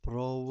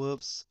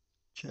Proverbs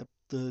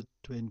chapter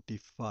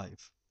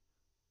 25,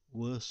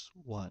 verse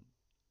 1.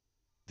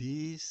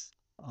 These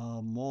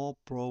are more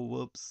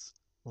proverbs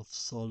of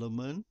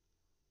Solomon,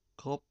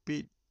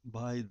 copied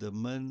by the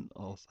men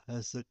of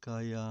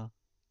Hezekiah,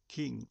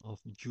 king of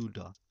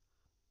Judah.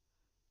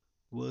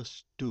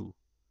 Verse 2.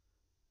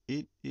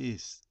 It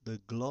is the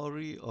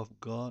glory of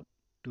God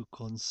to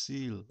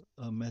conceal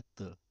a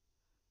matter.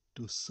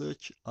 To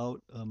search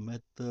out a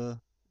matter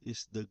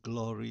is the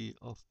glory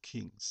of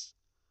kings.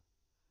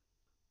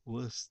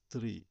 Verse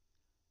 3.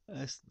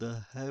 As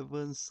the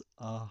heavens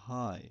are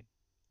high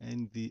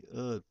and the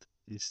earth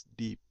is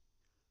deep,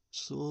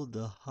 so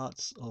the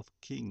hearts of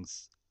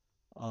kings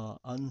are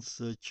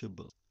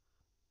unsearchable.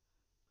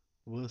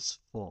 Verse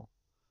 4.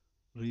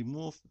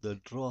 Remove the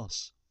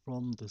dross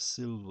from the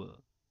silver,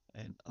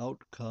 and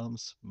out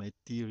comes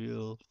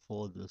material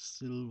for the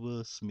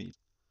silversmith.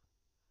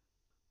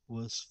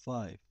 Verse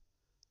 5.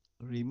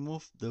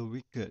 Remove the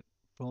wicked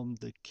from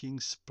the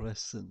king's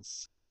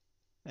presence,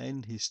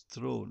 and his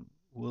throne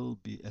will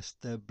be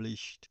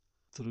established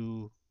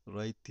through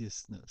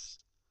righteousness.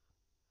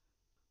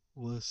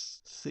 Verse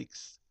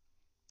 6.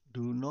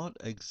 Do not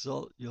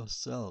exalt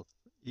yourself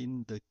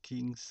in the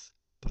king's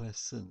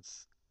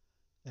presence,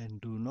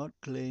 and do not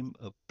claim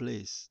a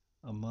place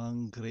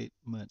among great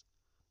men.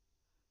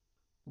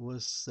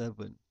 Verse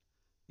 7.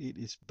 It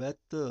is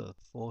better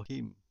for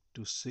him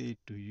to say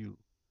to you,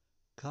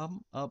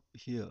 "Come up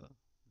here,"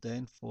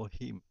 than for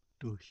him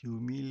to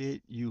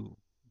humiliate you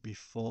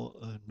before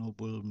a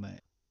nobleman.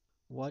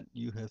 What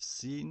you have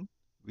seen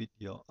with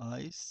your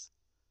eyes.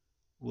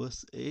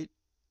 Verse 8.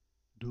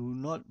 Do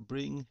not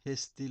bring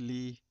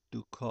hastily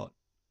to court,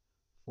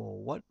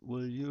 for what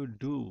will you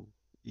do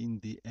in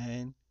the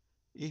end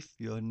if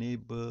your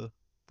neighbor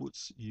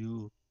puts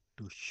you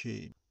to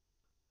shame?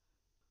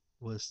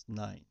 Verse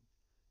 9.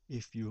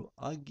 If you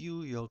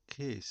argue your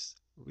case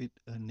with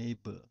a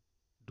neighbor,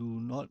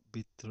 do not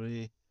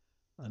betray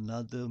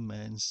another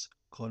man's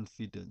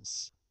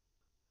confidence.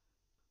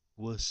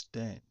 Verse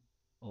 10.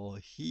 Or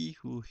he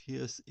who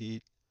hears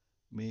it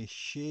may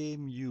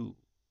shame you,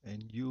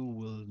 and you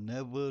will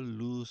never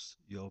lose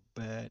your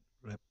bad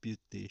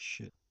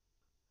reputation.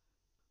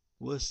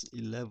 Verse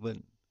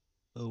 11.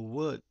 A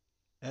word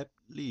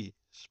aptly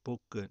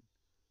spoken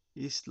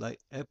is like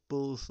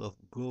apples of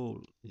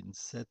gold in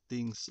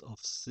settings of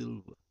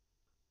silver.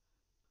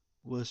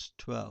 Verse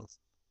 12.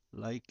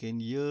 Like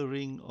an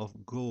earring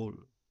of gold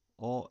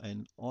or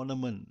an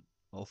ornament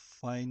of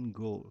fine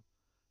gold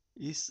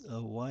is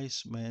a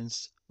wise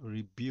man's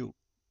rebuke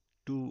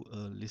to a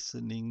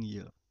listening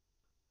ear.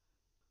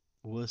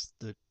 Verse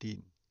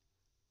 13.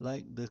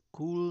 Like the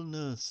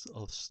coolness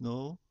of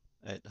snow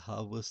at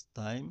harvest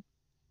time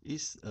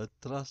is a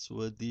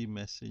trustworthy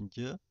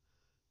messenger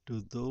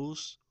to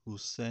those who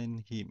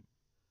send him.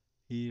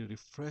 He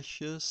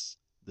refreshes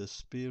the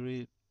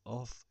spirit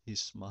of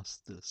his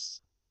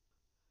masters.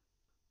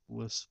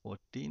 Verse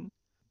 14.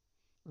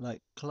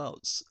 Like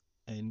clouds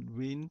and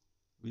wind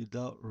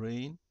without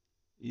rain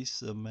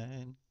is a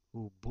man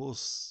who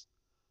boasts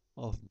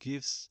of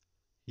gifts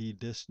he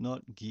does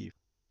not give.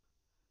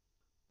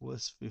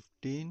 Verse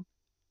 15.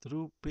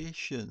 Through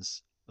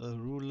patience a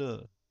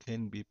ruler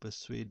can be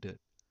persuaded,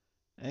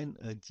 and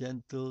a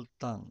gentle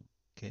tongue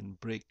can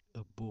break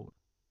a bone.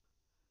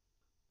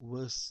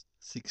 Verse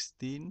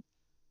 16.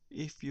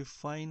 If you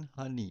find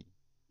honey,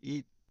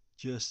 eat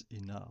just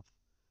enough.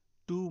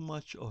 Too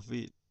much of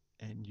it,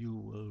 and you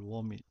will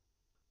vomit.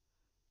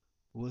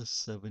 Verse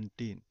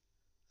 17.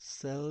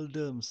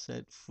 Seldom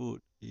set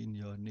foot in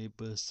your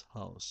neighbor's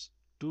house.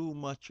 Too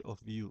much of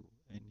you,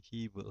 and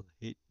he will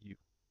hate you.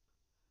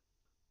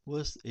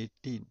 Verse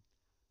 18.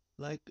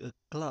 Like a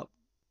club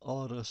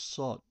or a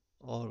sword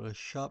or a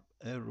sharp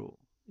arrow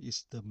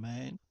is the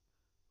man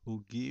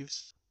who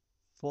gives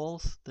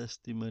false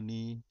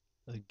testimony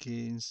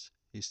against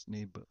his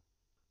neighbor.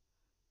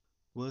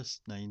 Verse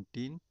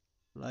 19.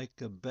 Like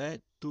a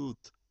bad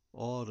tooth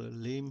or a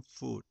lame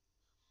foot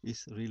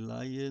is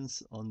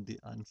reliance on the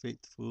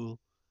unfaithful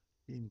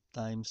in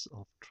times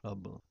of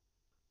trouble.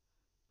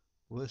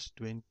 Verse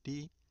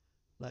 20.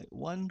 Like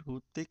one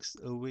who takes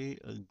away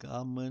a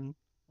garment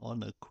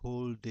on a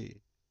cold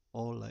day,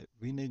 or like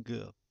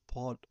vinegar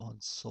poured on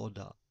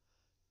soda,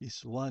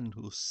 is one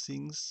who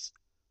sings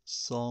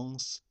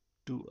songs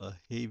to a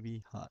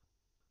heavy heart.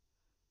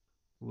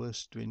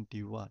 Verse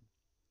 21.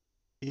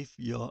 If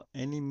your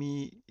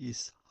enemy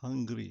is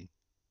hungry,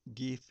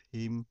 give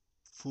him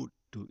food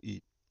to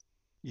eat.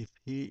 If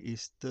he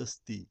is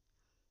thirsty,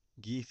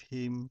 give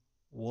him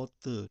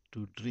water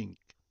to drink.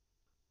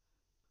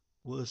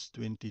 Verse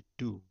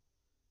 22.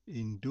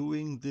 In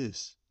doing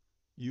this,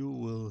 you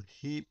will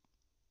heap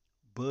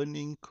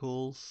burning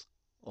coals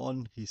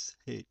on his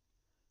head,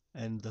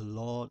 and the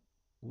Lord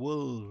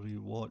will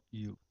reward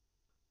you.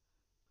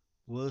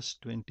 Verse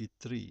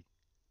 23.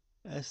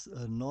 As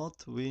a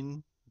north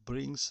wind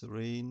brings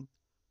rain,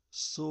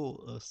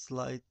 so a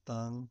sly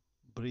tongue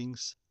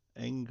brings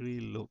angry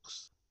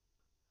looks.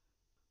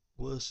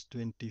 Verse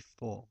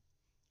 24.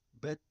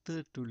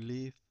 Better to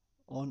live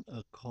on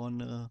a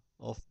corner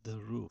of the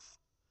roof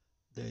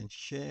than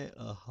share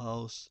a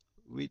house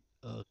with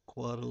a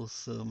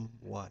quarrelsome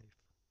wife.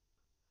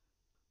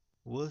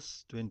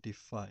 Verse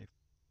 25.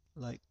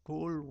 Like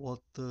cold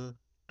water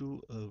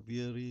to a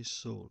weary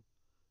soul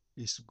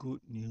is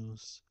good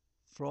news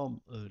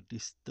from a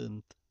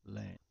distant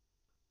land.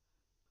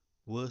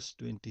 Verse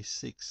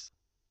 26.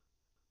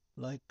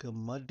 Like a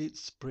muddied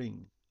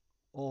spring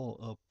or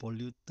a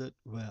polluted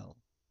well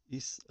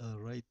is a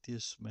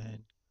righteous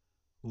man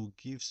who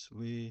gives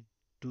way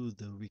to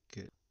the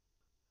wicked.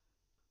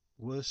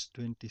 Verse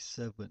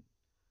 27.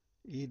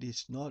 It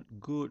is not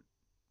good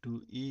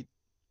to eat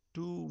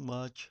too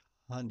much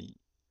honey,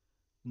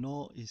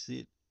 nor is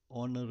it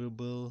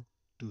honorable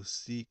to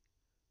seek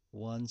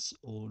one's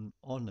own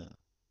honor.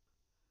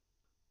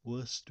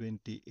 Verse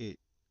 28.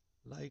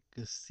 Like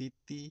a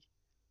city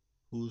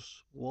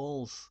whose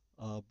walls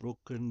are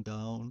broken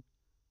down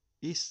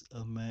is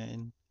a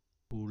man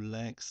who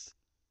lacks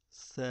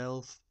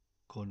self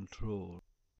control.